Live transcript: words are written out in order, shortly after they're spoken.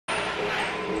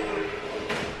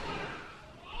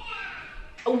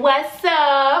What's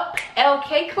up,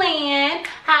 LK Clan?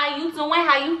 How you doing?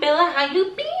 How you feeling? How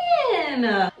you been?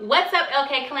 What's up,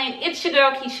 LK Clan? It's your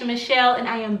girl Keisha Michelle, and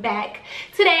I am back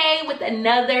today with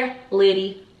another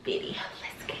litty video.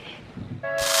 Let's get it.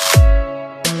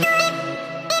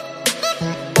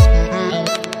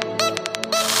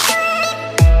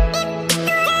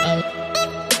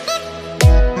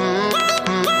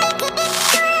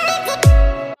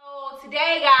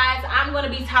 I'm going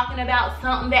to be talking about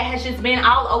something that has just been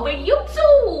all over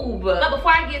YouTube. But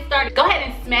before I get started, go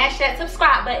ahead and smash that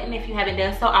subscribe button if you haven't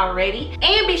done so already.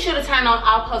 And be sure to turn on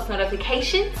all post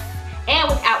notifications. And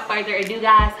without further ado,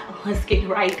 guys, let's get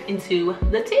right into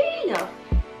the tea.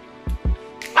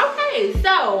 Okay,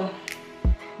 so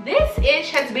this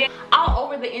ish has been all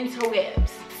over the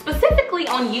interwebs, specifically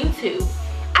on YouTube.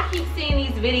 I keep seeing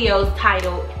these videos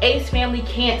titled Ace Family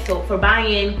Canceled for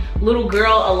Buying Little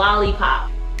Girl a Lollipop.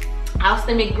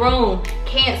 Austin Mcbroom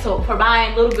canceled for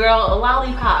buying little girl a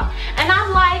lollipop. And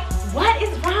I'm like, what is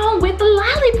wrong with the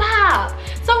lollipop?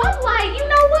 So I'm like, you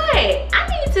know what? I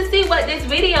need to see what this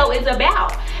video is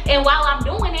about. And while I'm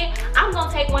doing it, I'm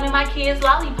gonna take one of my kids'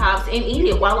 lollipops and eat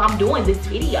it while I'm doing this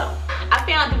video. I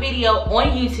found the video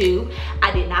on YouTube. I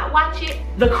did not watch it.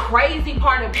 The crazy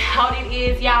part about it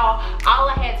is, y'all, all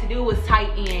I had to do was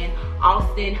type in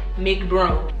Austin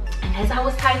Mcbroom. And as I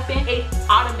was typing, it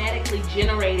automatically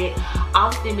generated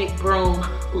Austin Mcbroom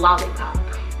lollipop.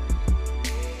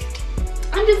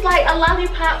 I'm just like, a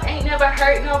lollipop ain't never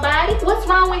hurt nobody. What's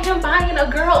wrong with him buying a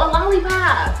girl a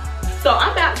lollipop? So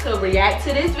I'm about to react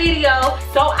to this video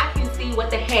so I can see what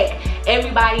the heck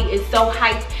everybody is so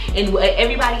hyped and what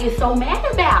everybody is so mad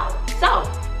about. So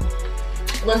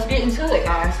let's get into it,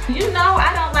 guys. You know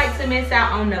I don't like to miss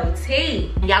out on no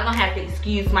tea. Y'all gonna have to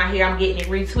excuse my hair. I'm getting it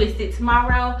retwisted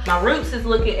tomorrow. My roots is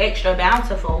looking extra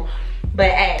bountiful, but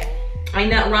hey,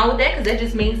 ain't nothing wrong with that because that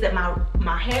just means that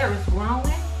my hair is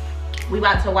growing. We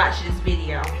about to watch this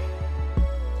video.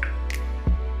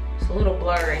 It's a little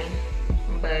blurry,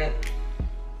 but.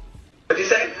 What'd you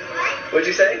say? What'd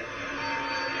you say?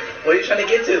 What are you trying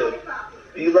to get to?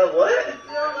 You love what?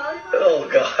 Oh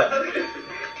God.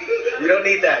 You don't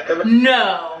need that. Come on.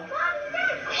 No.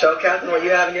 Show Catherine what you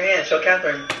have in your hand. Show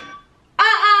Catherine.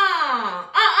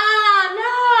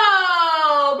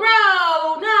 No,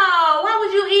 bro, no. Why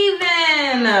would you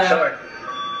even? Show her.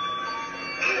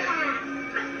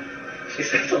 She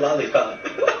said it's a lollipop.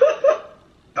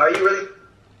 Are you really?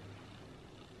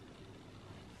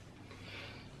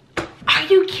 Are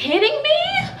you kidding me?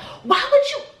 Why would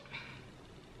you?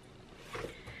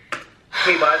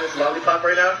 Can you buy this lollipop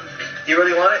right now? You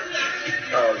really want it?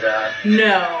 Oh God.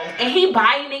 No. And he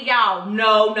buying it, y'all.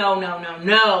 No, no, no, no,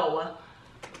 no.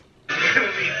 Who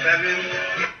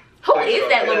is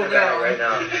that little girl? Right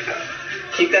now.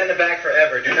 Keep that in the bag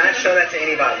forever. Do not show that to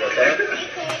anybody, okay?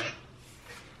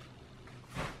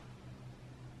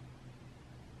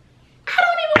 I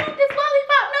don't even want this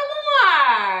lollipop no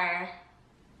more.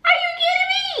 Are you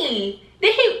kidding me?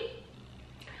 Did he?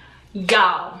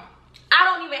 Y'all, I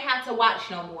don't even have to watch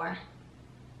no more.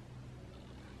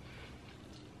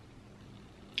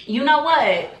 You know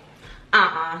what?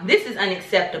 This is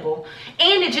unacceptable.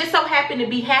 And it just so happened to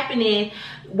be happening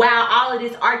while all of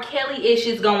this R. Kelly ish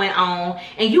is going on.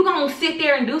 And you gonna sit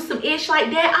there and do some ish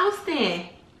like that, Austin?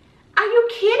 Are you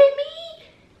kidding me?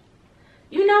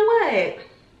 You know what?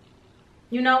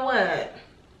 You know what?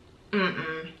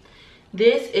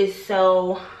 This is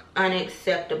so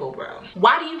unacceptable, bro.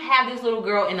 Why do you have this little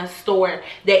girl in a store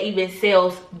that even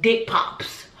sells dick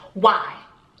pops? Why?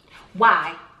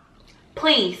 Why?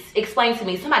 Please explain to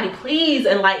me. Somebody please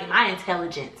enlighten my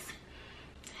intelligence.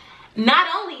 Not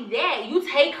only that, you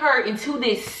take her into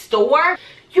this store,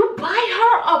 you buy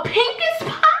her a Pinkest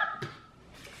Pop?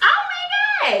 Oh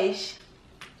my gosh.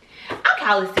 I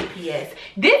call it CPS.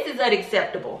 This is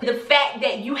unacceptable. The fact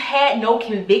that you had no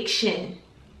conviction.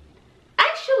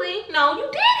 Actually, no, you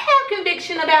did have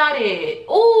conviction about it.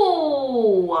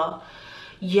 Ooh.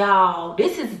 Y'all,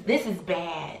 this is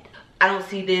bad. I don't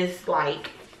see this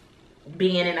like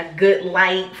being in a good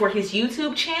light for his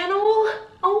YouTube channel.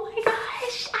 Oh my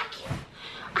gosh,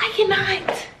 I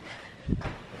cannot.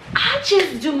 I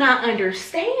just do not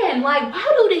understand. Like, why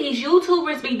do these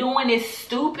YouTubers be doing this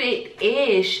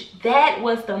stupid-ish? That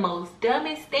was the most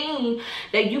dumbest thing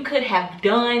that you could have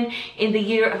done in the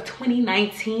year of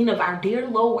 2019 of our dear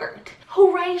Lord.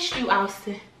 Who raised you,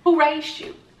 Austin? Who raised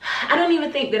you? I don't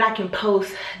even think that I can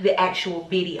post the actual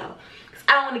video.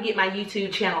 I don't want to get my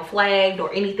YouTube channel flagged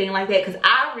or anything like that, because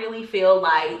I really feel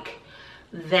like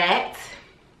that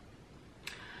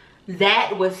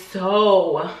was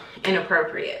so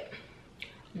inappropriate.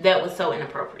 That was so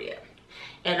inappropriate.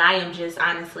 And I am just,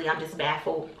 honestly, I'm just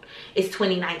baffled. It's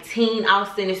 2019,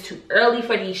 Austin. It's too early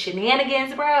for these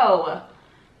shenanigans, bro.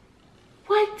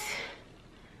 What?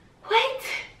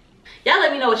 Y'all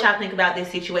let me know what y'all think about this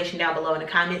situation down below in the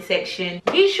comment section.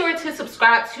 Be sure to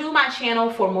subscribe to my channel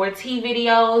for more tea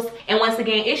videos. And once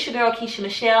again, it's your girl, Keisha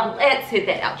Michelle. Let's hit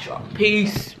that outro.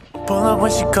 Peace. Pull up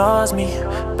when she calls me.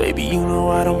 Baby, you know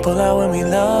I don't pull out when we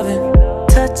loving.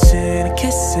 Touching and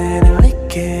kissing and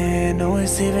licking. No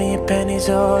one's leaving your panties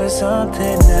or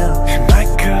something now. In my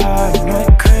car, in my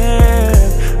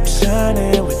crib, I'm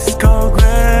shining